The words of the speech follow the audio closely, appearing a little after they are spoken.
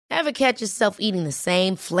Ever catch yourself eating the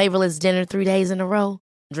same flavorless dinner 3 days in a row?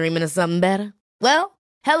 Dreaming of something better? Well,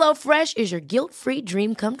 HelloFresh is your guilt-free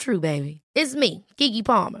dream come true, baby. It's me, Keke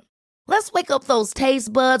Palmer. Let's wake up those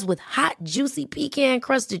taste buds with hot, juicy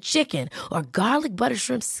pecan-crusted chicken or garlic butter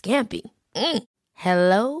shrimp scampi.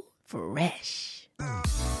 Hello Fresh.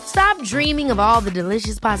 Stop dreaming of all the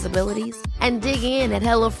delicious possibilities and dig in at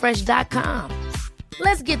HelloFresh.com.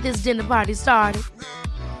 Let's get this dinner party started.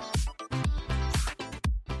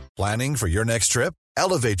 Planning for your next trip?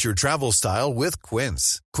 Elevate your travel style with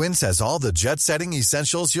Quince. Quince has all the jet-setting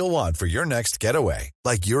essentials you'll want for your next getaway,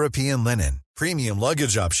 like European linen, premium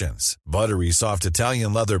luggage options, buttery soft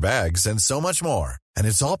Italian leather bags, and so much more. And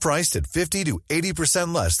it's all priced at 50 to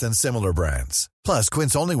 80% less than similar brands. Plus,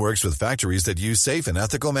 Quince only works with factories that use safe and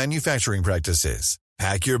ethical manufacturing practices.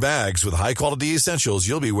 Pack your bags with high-quality essentials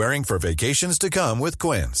you'll be wearing for vacations to come with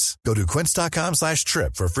Quince. Go to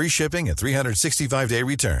quince.com/trip for free shipping and 365-day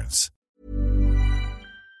returns.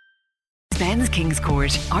 Ben's Kings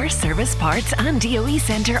Court. Our service, parts and DOE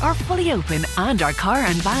centre are fully open and our car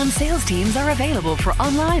and van sales teams are available for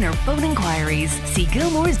online or phone inquiries. See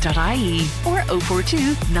gilmores.ie or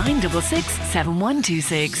 042 966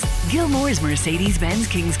 7126. Gilmore's Mercedes-Benz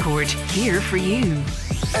Kings Court. Here for you.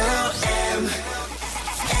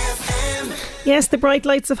 Yes, the bright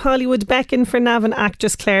lights of Hollywood beckon for Navan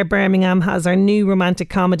actress Claire Birmingham as her new romantic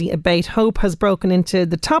comedy About Hope has broken into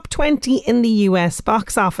the top 20 in the US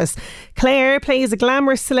box office. Claire plays a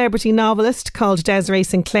glamorous celebrity novelist called Desiree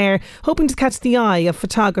Sinclair, hoping to catch the eye of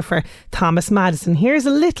photographer Thomas Madison. Here's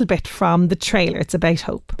a little bit from the trailer. It's About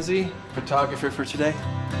Hope. Photographer for today.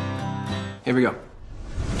 Here we go.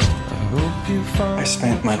 I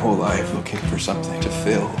spent my whole life looking for something to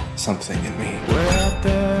fill something in me.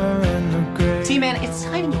 T-Man, it's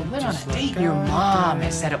time to went on a date. Your mom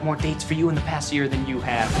has set up more dates for you in the past year than you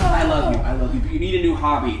have. I love you, but you need a new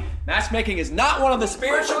hobby. Matchmaking is not one of the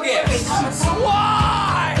spiritual gifts.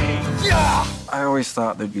 Why? Yeah! I always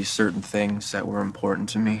thought there'd be certain things that were important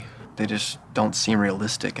to me. They just don't seem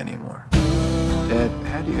realistic anymore. Dad,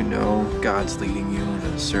 how do you know God's leading you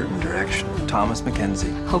in a certain direction? Thomas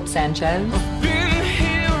Mackenzie. Hope Sanchez.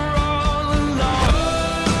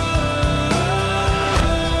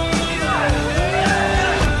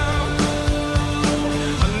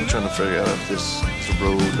 I'm trying to figure out if this is a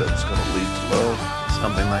road that's going to lead to love.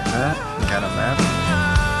 Something like that. Kind of map.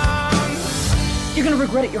 You're gonna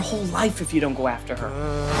regret it your whole life if you don't go after her.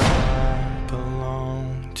 I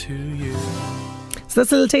belong to you. So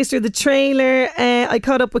that's a little taster of the trailer. I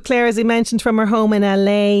caught up with Claire, as I mentioned, from her home in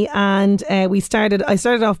LA, and I started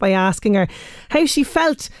off by asking her how she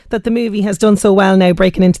felt that the movie has done so well now,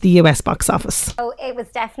 breaking into the US box office. Oh, it was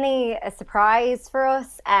definitely a surprise for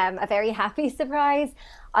us, a very happy surprise.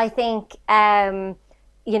 I think,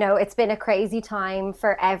 it's been a crazy time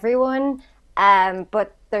for everyone,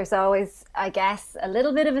 but there's always, I guess, a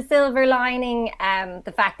little bit of a silver lining.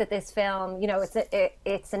 The fact that this film,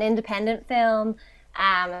 it's an independent film,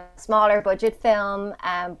 smaller budget film,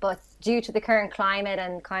 but due to the current climate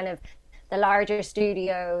and kind of the larger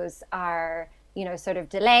studios are, sort of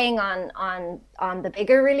delaying on the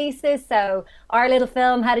bigger releases. So our little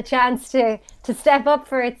film had a chance to step up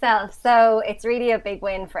for itself. So it's really a big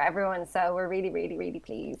win for everyone. So we're really, really, really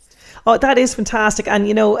pleased. Oh, that is fantastic.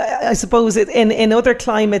 And, I suppose in other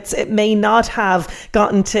climates, it may not have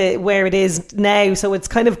gotten to where it is now. So it's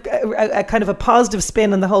kind of a positive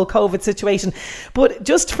spin on the whole COVID situation. But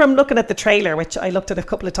just from looking at the trailer, which I looked at a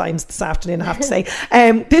couple of times this afternoon, I have to say,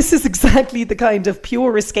 this is exactly the kind of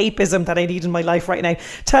pure escapism that I need in my life right now.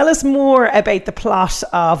 Tell us more about the plot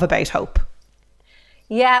of About Hope.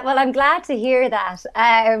 Yeah, well, I'm glad to hear that,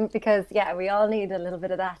 because, we all need a little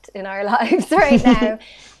bit of that in our lives right now.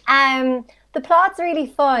 The plot's really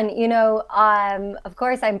fun, of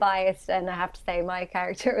course I'm biased and I have to say my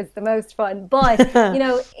character was the most fun, but,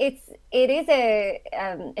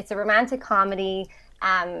 it's a romantic comedy.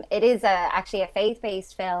 It is actually a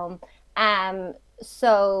faith-based film.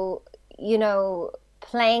 So,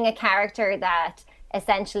 playing a character that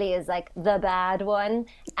essentially is like the bad one.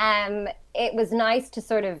 It was nice to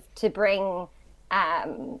sort of to bring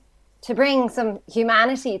some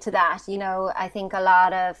humanity to that. I think a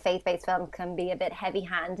lot of faith-based films can be a bit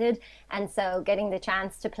heavy-handed, and so getting the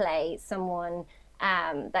chance to play someone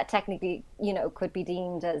that technically could be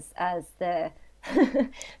deemed as the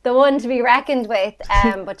the one to be reckoned with,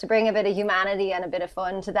 but to bring a bit of humanity and a bit of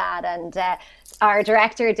fun to that. And our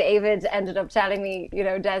director David ended up telling me,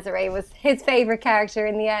 Desiree was his favourite character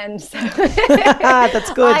in the end. So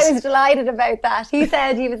that's good. I was delighted about that. He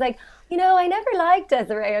said, he was like, I never liked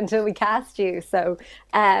Desiree until we cast you. So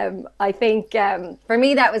I think for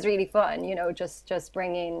me that was really fun, just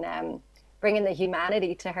bringing the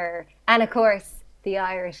humanity to her. And of course, the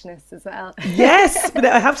Irishness as well. Yes, but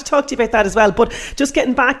I have to talk to you about that as well. But just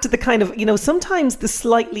getting back to the kind of, sometimes the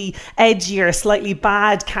slightly edgier, slightly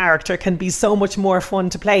bad character can be so much more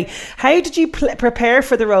fun to play. How did you prepare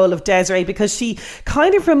for the role of Desiree? Because she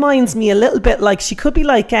kind of reminds me a little bit like, she could be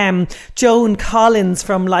like Joan Collins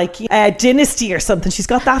from like Dynasty or something. She's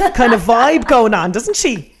got that kind of vibe going on, doesn't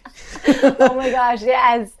she? Oh my gosh,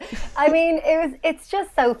 yes. I mean, it's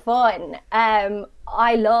just so fun.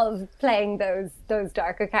 I love playing those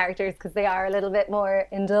darker characters because they are a little bit more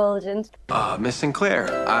indulgent. Miss Sinclair,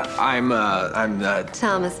 I'm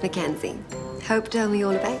Thomas Mackenzie. Hope to tell me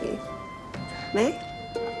all about you. May?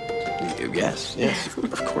 Yes,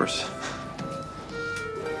 of course.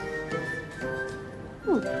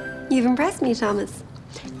 You've impressed me, Thomas.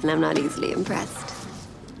 And I'm not easily impressed.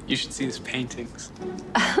 You should see his paintings.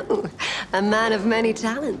 Oh, a man of many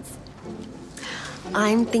talents.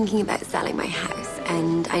 I'm thinking about selling my house,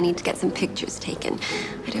 and I need to get some pictures taken.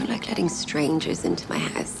 I don't like letting strangers into my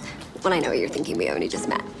house. Well, I know you're thinking we only just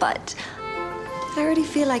met, but I already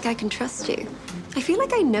feel like I can trust you. I feel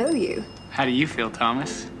like I know you. How do you feel,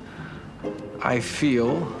 Thomas? I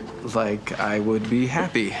feel like I would be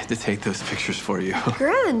happy to take those pictures for you.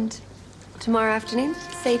 Grand. Tomorrow afternoon,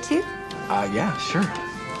 say 2? Yeah, sure.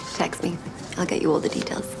 Text me. I'll get you all the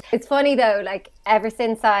details. It's funny though, like ever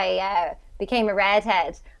since I became a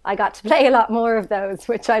redhead, I got to play a lot more of those,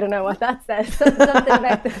 which I don't know what that says. Something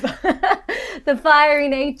about the fiery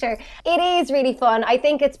nature. It is really fun. I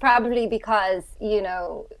think it's probably because,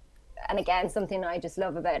 and again, something I just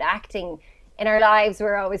love about acting, in our lives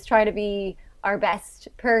we're always trying to be our best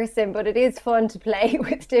person, but it is fun to play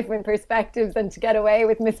with different perspectives and to get away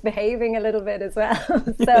with misbehaving a little bit as well.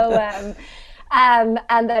 So and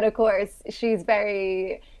then of course she's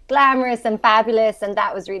very glamorous and fabulous, and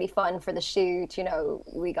that was really fun for the shoot.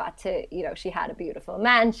 We got to, she had a beautiful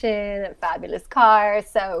mansion, a fabulous car,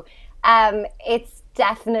 so it's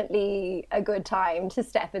definitely a good time to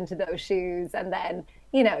step into those shoes. And then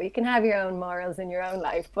you can have your own morals in your own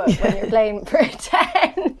life, but when you're playing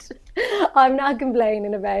pretend, I'm not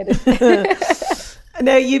complaining about it.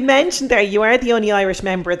 Now, you mentioned there you are the only Irish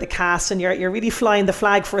member of the cast, and you're really flying the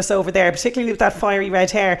flag for us over there, particularly with that fiery red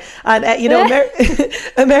hair. And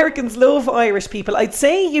Americans love Irish people. I'd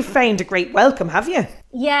say you've found a great welcome, have you?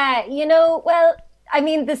 Yeah, well, I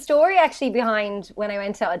mean, the story actually behind when I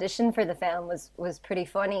went to audition for the film was pretty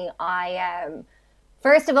funny.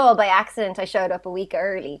 First of all, by accident, I showed up a week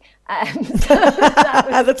early.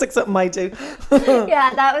 That's like something I do. Yeah,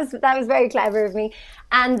 that was very clever of me.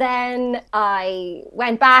 And then I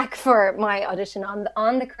went back for my audition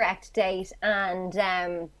on the correct date. And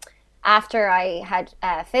after I had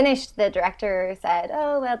finished, the director said,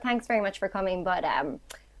 "Oh, well, thanks very much for coming, but I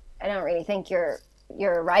don't really think you're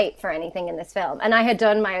right for anything in this film." And I had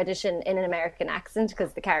done my audition in an American accent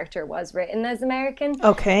because the character was written as American.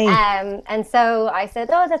 Okay. And so I said,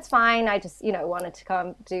 "Oh, that's fine. I just, wanted to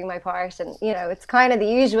come do my part." And, it's kind of the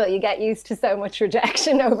usual. You get used to so much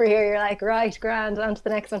rejection over here. You're like, right, grand, on to the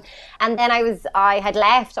next one. And then I had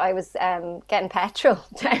left. I was getting petrol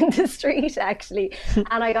down the street, actually.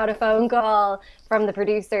 And I got a phone call from the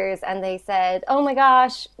producers, and they said, "Oh my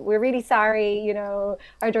gosh, we're really sorry.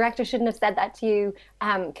 Our director shouldn't have said that to you.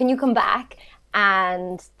 Can you come back?"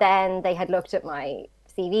 And then they had looked at my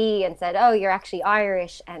CV and said, "Oh, you're actually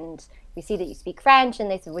Irish, and we see that you speak French."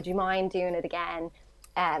 And they said, "Would you mind doing it again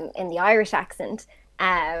in the Irish accent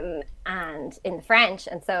and in the French?"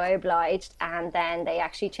 And so I obliged, and then they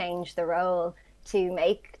actually changed the role to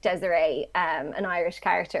make Desiree an Irish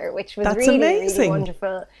character, which was really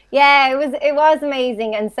wonderful. Yeah, it was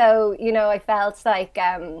amazing. And so, I felt like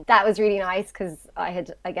that was really nice because I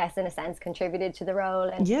had, I guess, in a sense, contributed to the role.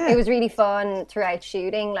 And it was really fun throughout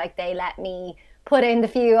shooting. Like, they let me put in the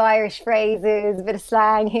few Irish phrases, a bit of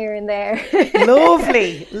slang here and there.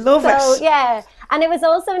 Lovely. Love it. So, yeah. And it was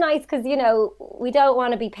also nice because, we don't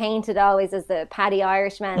want to be painted always as the Paddy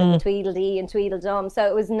Irishman and Tweedledee and Tweedledum. So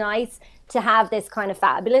it was nice to have this kind of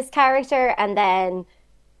fabulous character and then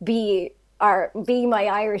be my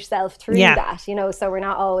Irish self through that, so we're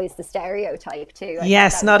not always the stereotype too.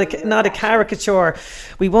 Yes, not a caricature.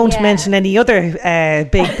 We won't mention any other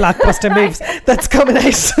big blockbuster moves that's coming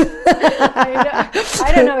out.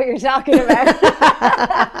 I don't know what you're talking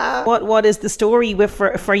about. What is the story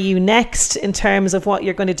for you next in terms of what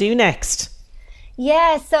you're going to do next?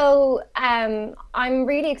 Yeah, so I'm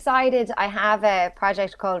really excited. I have a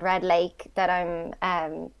project called Red Lake that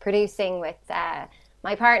I'm producing with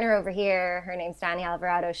my partner over here, her name's Dani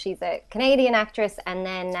Alvarado. She's a Canadian actress, and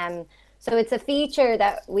then so it's a feature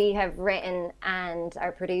that we have written and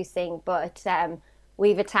are producing, but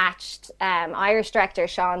we've attached Irish director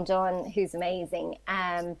Sean Dunn, who's amazing,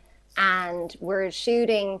 and we're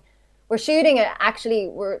shooting it.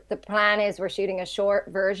 Actually, the plan is we're shooting a short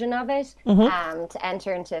version of it to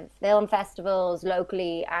enter into film festivals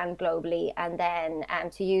locally and globally, and then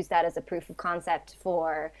to use that as a proof of concept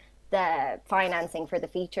for the financing for the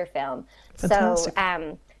feature film. Fantastic.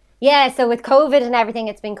 So so with COVID and everything,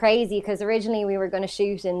 it's been crazy, because originally we were going to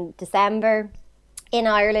shoot in December in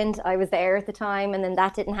Ireland. I was there at the time, and then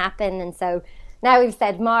that didn't happen, and so now we've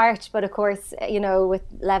said March, but of course, with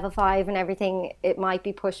level 5 and everything, it might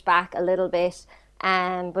be pushed back a little bit.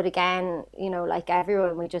 But again, like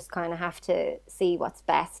everyone, we just kind of have to see what's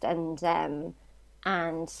best and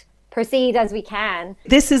proceed as we can.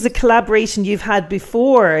 This is a collaboration you've had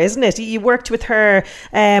before, isn't it? You worked with her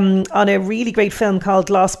on a really great film called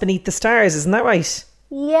Lost Beneath the Stars, isn't that right?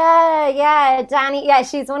 Yeah, Dani. Yeah,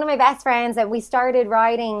 she's one of my best friends, and we started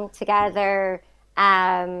writing together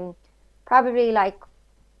probably like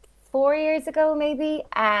 4 years ago, maybe.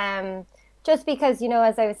 Just because,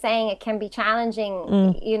 as I was saying, it can be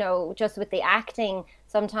challenging, just with the acting.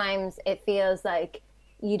 Sometimes it feels like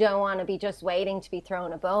you don't want to be just waiting to be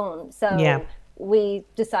thrown a bone. So we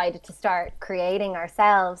decided to start creating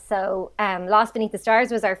ourselves. So Lost Beneath the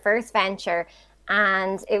Stars was our first venture,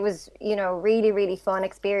 and it was, really, really fun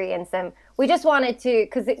experience. And we just wanted to,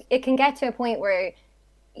 because it can get to a point where,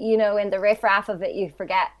 in the riffraff of it, you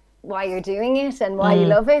forget why you're doing it and why you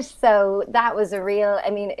love it. So that was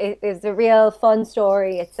it was a real fun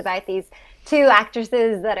story. It's about these 2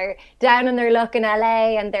 actresses that are down on their luck in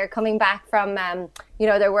LA, and they're coming back from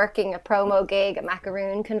they're working a promo gig at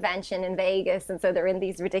Macaroon Convention in Vegas, and so they're in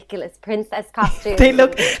these ridiculous princess costumes.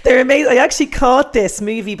 They're amazing. I actually caught this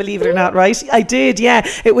movie, believe it or not, right? I did, yeah.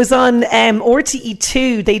 It was on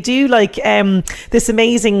RTE2. They do like this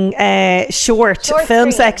amazing short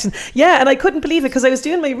film section. Yeah, and I couldn't believe it, because I was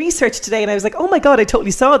doing my research today, and I was like, oh my God, I totally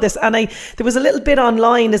saw this. And there was a little bit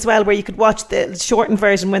online as well where you could watch the shortened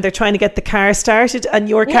version when they're trying to get the car started, and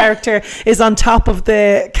your character is on top of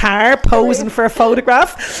the car posing for a photograph.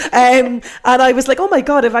 And I was like, oh my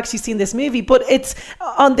God, I've actually seen this movie. But it's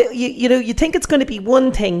on the, you think it's going to be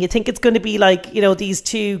one thing. You think it's going to be like, these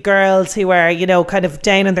 2 girls who are, kind of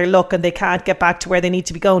down on their luck and they can't get back to where they need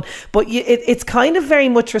to be going. But it's kind of very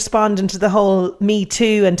much responding to the whole Me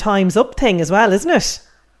Too and Time's Up thing as well, isn't it?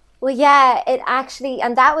 Well, yeah, it actually,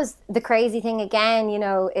 and that was the crazy thing again,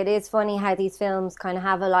 it is funny how these films kind of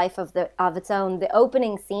have a life of its own. The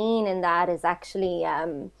opening scene in that is actually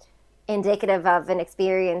indicative of an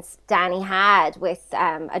experience Dani had with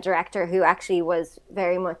a director who actually was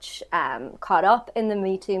very much caught up in the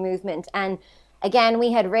Me Too movement. And again,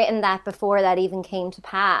 we had written that before that even came to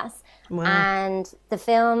pass. Wow. And the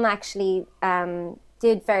film actually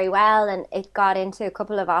did very well, and it got into a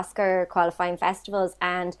couple of Oscar qualifying festivals,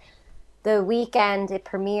 and the weekend it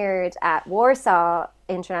premiered at Warsaw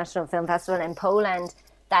International Film Festival in Poland,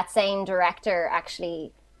 that same director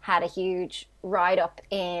actually had a huge write-up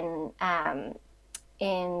in the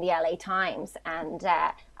LA Times, and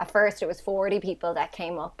at first it was 40 people that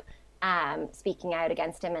came up speaking out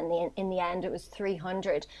against him, and in the end it was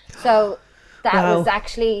 300. So that was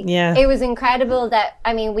actually, it was incredible that,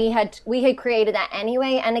 we had created that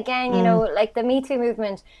anyway. And again, like the Me Too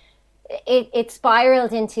movement, it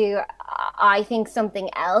spiraled into, I think,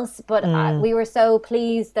 something else. But we were so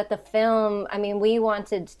pleased that the film, we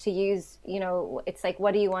wanted to use, it's like,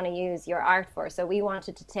 what do you want to use your art for? So we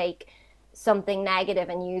wanted to take something negative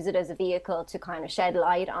and use it as a vehicle to kind of shed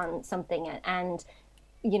light on something and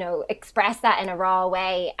express that in a raw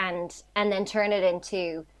way, and then turn it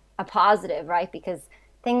into a positive, right? Because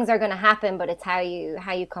things are going to happen, but it's how you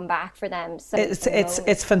come back for them. So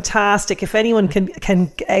it's fantastic. If anyone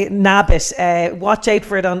can nab it, watch out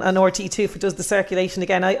for it on RTE2 if it does the circulation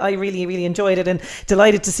again. I really, really enjoyed it, and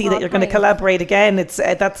delighted to see that you're going to collaborate again. It's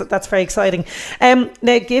that's very exciting.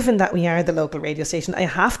 Now, given that we are the local radio station, I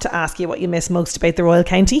have to ask you what you miss most about the Royal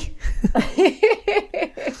County.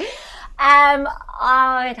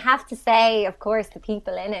 I'd have to say, of course, the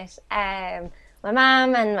people in it. My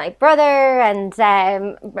mom and my brother and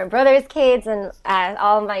my brother's kids and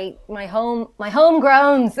all my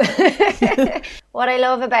homegrowns. What I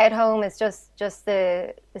love about home is just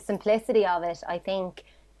the simplicity of it. I think,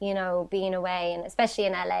 being away, and especially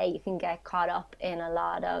in LA, you can get caught up in a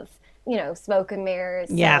lot of, smoke and mirrors.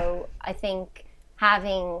 Yeah. So I think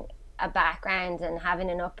having a background and having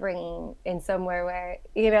an upbringing in somewhere where,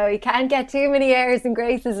 you know, you can't get too many airs and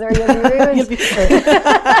graces or you'll be ruined.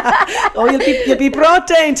 You'll be brought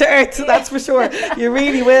down to earth, that's for sure. You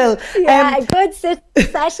really will. Yeah, a good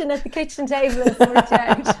session at the kitchen table is worked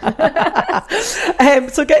out.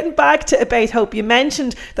 So getting back to About Hope, you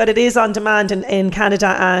mentioned that it is on demand in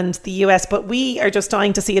Canada and the US, but we are just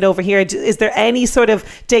dying to see it over here. Is there any sort of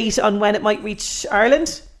date on when it might reach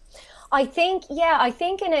Ireland? I think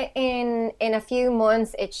in a few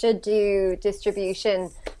months it should do distribution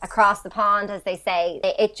across the pond, as they say.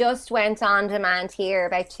 It just went on demand here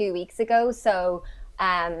about 2 weeks ago, so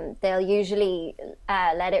they'll usually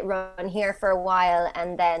let it run here for a while,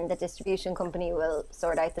 and then the distribution company will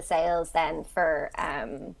sort out the sales then for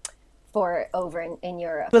over in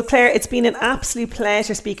Europe. Well, Claire, it's been an absolute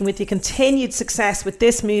pleasure speaking with you. Continued success with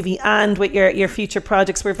this movie and with your future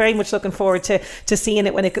projects. We're very much looking forward to seeing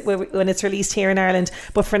it when it's released here in Ireland.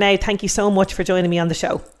 But for now, thank you so much for joining me on the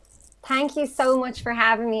show. Thank you so much for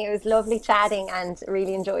having me. It was lovely chatting and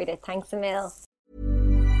really enjoyed it. Thanks a mil.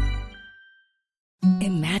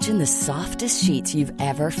 Imagine the softest sheets you've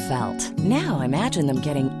ever felt. Now imagine them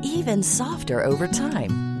getting even softer over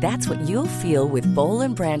time. That's what you'll feel with Boll &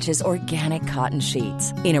 Branch's organic cotton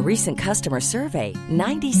sheets. In a recent customer survey,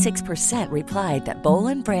 96% replied that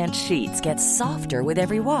Boll & Branch sheets get softer with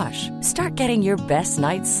every wash. Start getting your best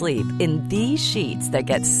night's sleep in these sheets that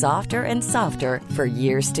get softer and softer for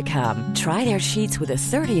years to come. Try their sheets with a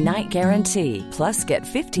 30-night guarantee. Plus, get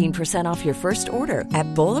 15% off your first order at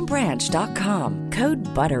bollandbranch.com. Code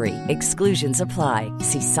BUTTERY. Exclusions apply.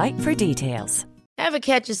 See site for details. Ever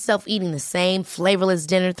catch yourself eating the same flavorless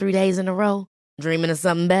dinner 3 days in a row? Dreaming of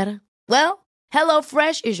something better? Well,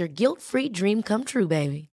 HelloFresh is your guilt-free dream come true,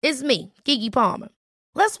 baby. It's me, Keke Palmer.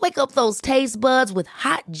 Let's wake up those taste buds with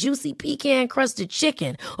hot, juicy pecan-crusted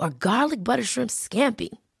chicken or garlic butter shrimp scampi.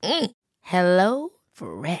 Hello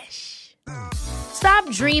Fresh. Stop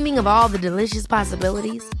dreaming of all the delicious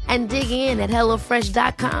possibilities and dig in at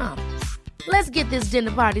HelloFresh.com. Let's get this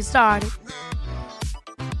dinner party started.